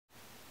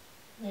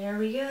There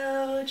we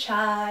go,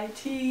 chai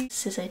tea.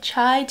 This is a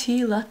chai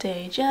tea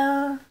latte,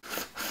 ja.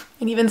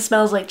 It even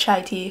smells like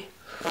chai tea.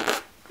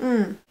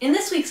 In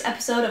this week's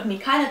episode of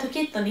Micaela to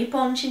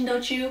NIPPON珍道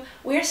中,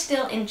 we're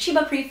still in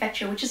Chiba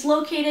Prefecture, which is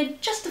located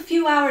just a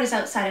few hours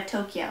outside of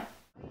Tokyo.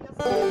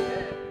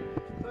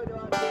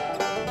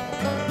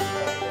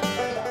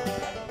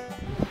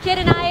 Kid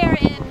and I are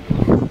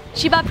in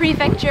Chiba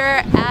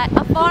Prefecture at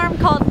a farm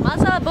called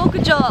Mazaar牧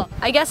場.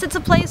 I guess it's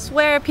a place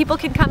where people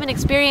can come and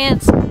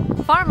experience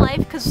farm life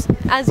because,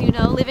 as you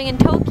know, living in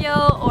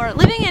Tokyo or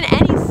living in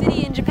any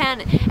city in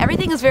Japan,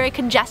 everything is very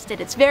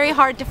congested. It's very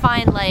hard to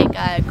find like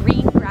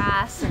green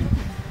grass and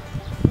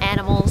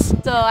animals.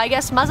 So I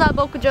guess Mazaar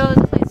牧場is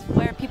a place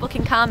where people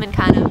can come and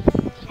kind of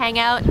hang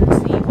out and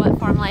see what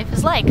farm life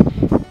is like.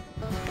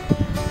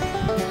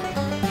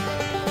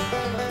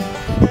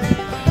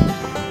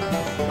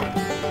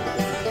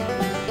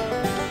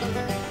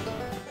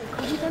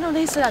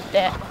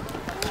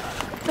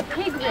 The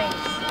pig race.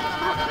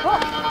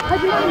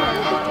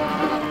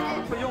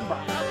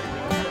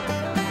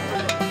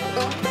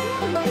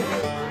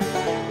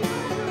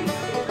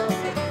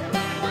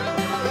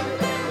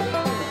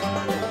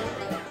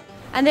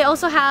 And they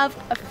also have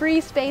a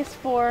free space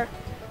for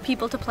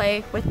people to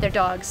play with their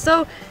dogs.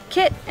 So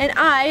Kit and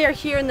I are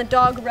here in the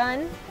dog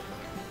run.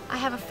 I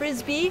have a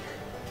frisbee.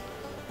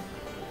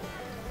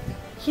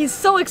 He's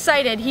so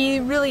excited. He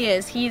really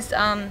is. He's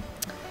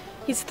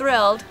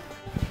thrilled.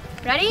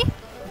 Ready?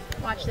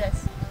 Watch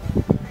this.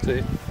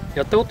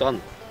 やったことある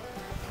の？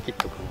キッ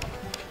ト君は。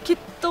キッ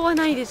トは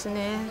ないです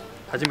ね。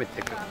初め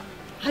てか。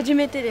初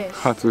めてです。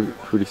初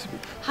フリスビー。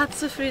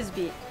初フリス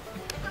ビー。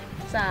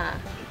さあ、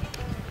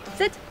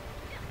sit。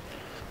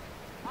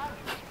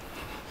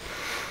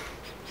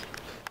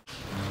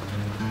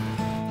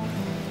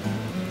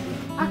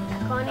あ、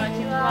こんに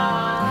ち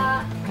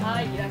は。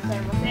はい、いらっしゃい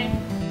ませ。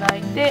抱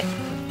いて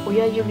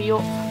親指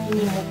を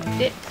に持っ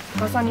て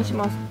傘にし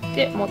ます。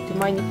で持って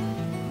前に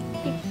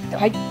ピッと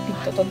はいピ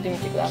ッと取ってみ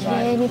てくださ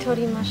い。綺麗に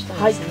取りました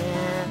ですね。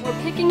We're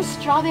picking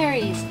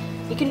strawberries.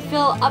 You can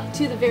fill up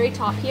to the very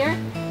top here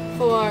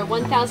for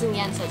 1,000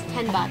 yen, so it's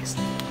 $10.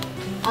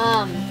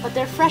 But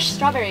they're fresh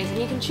strawberries, and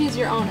you can choose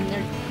your own, and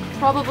they're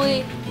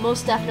probably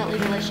most definitely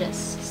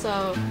delicious.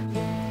 So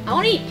I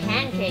want to eat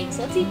pancakes.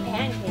 Let's eat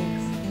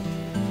pancakes.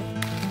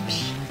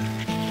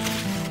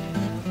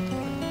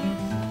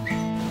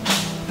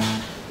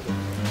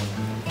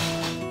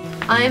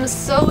 I'm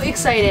so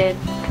excited.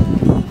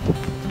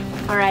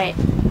 All right,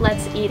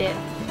 let's eat it.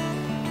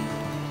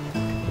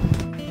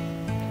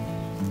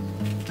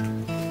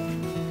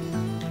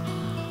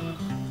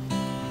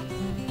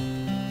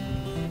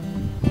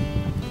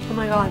 Oh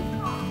my god.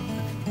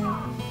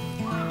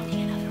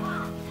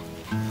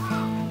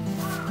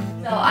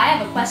 So I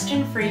have a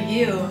question for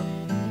you.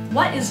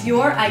 What is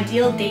your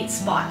ideal date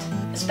spot,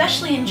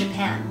 especially in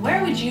Japan?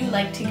 Where would you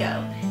like to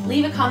go?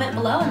 Leave a comment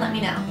below and let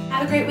me know.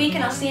 Have a great week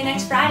and I'll see you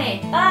next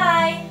Friday.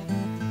 Bye!